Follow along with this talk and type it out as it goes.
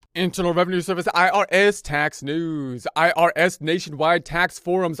Internal Revenue Service IRS tax news. IRS Nationwide Tax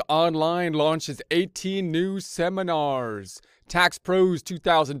Forums Online launches 18 new seminars. Tax Pros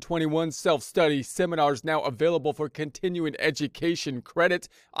 2021 Self-Study Seminars now available for continuing education credit.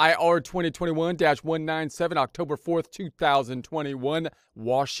 IR 2021-197, October 4th, 2021,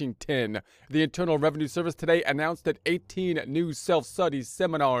 Washington. The Internal Revenue Service today announced that 18 new self-study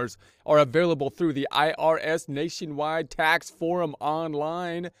seminars are available through the IRS Nationwide Tax Forum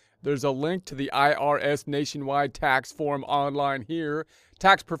Online. There's a link to the IRS Nationwide Tax Forum Online here.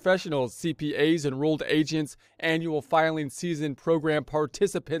 Tax professionals, CPAs, enrolled agents, annual filing season program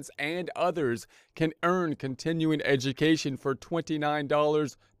participants, and others can earn continuing education for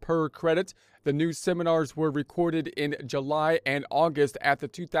 $29 per credit. The new seminars were recorded in July and August at the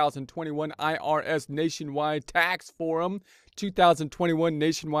 2021 IRS Nationwide Tax Forum. 2021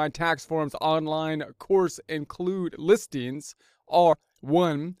 Nationwide Tax Forum's online course include listings are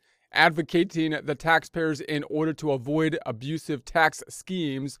 1. Advocating the taxpayers in order to avoid abusive tax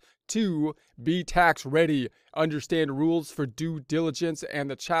schemes. 2. Be tax ready. Understand rules for due diligence and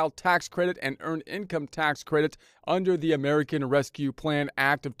the child tax credit and earned income tax credit under the American Rescue Plan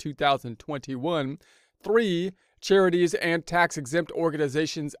Act of 2021. 3. Charities and tax-exempt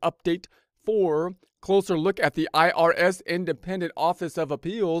organizations update. 4. Closer look at the IRS Independent Office of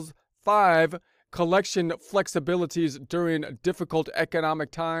Appeals. 5. Collection flexibilities during difficult economic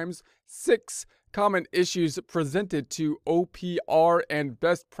times. 6. Common issues presented to OPR and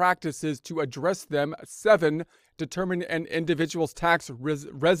best practices to address them. 7. Determine an individual's tax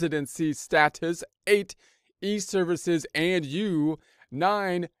residency status. 8. E-services and you.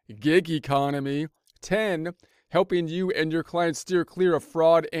 9. Gig economy. 10. Helping you and your clients steer clear of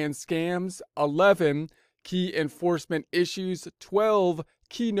fraud and scams. 11. Key enforcement issues. 12.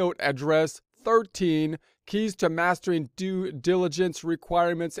 Keynote address. 13. Keys to mastering due diligence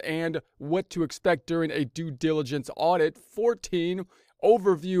requirements and what to expect during a due diligence audit. 14.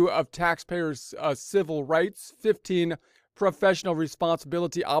 Overview of taxpayers' civil rights. 15. Professional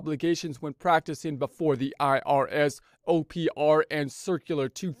responsibility obligations when practicing before the IRS, OPR, and Circular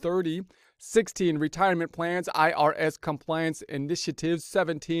 230. 16. Retirement plans, IRS compliance initiatives.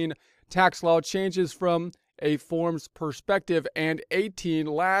 17. Tax law changes from a form's perspective. And 18.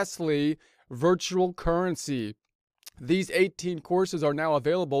 Lastly, virtual currency. These 18 courses are now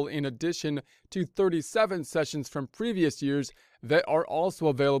available in addition to 37 sessions from previous years that are also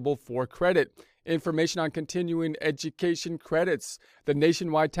available for credit. Information on continuing education credits. The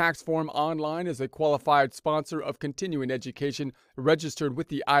Nationwide Tax Forum Online is a qualified sponsor of continuing education registered with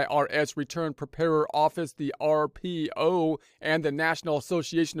the IRS Return Preparer Office, the RPO, and the National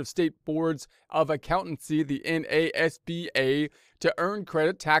Association of State Boards of Accountancy, the NASBA. To earn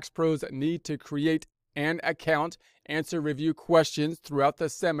credit, tax pros need to create an account, answer review questions throughout the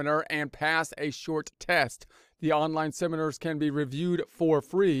seminar, and pass a short test. The online seminars can be reviewed for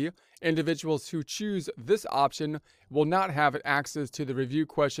free. Individuals who choose this option will not have access to the review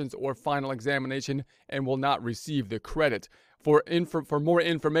questions or final examination and will not receive the credit. For more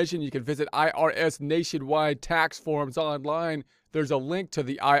information, you can visit IRS Nationwide Tax Forums Online. There's a link to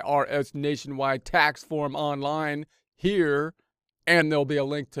the IRS Nationwide Tax Forum Online here, and there'll be a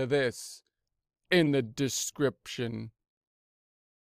link to this in the description.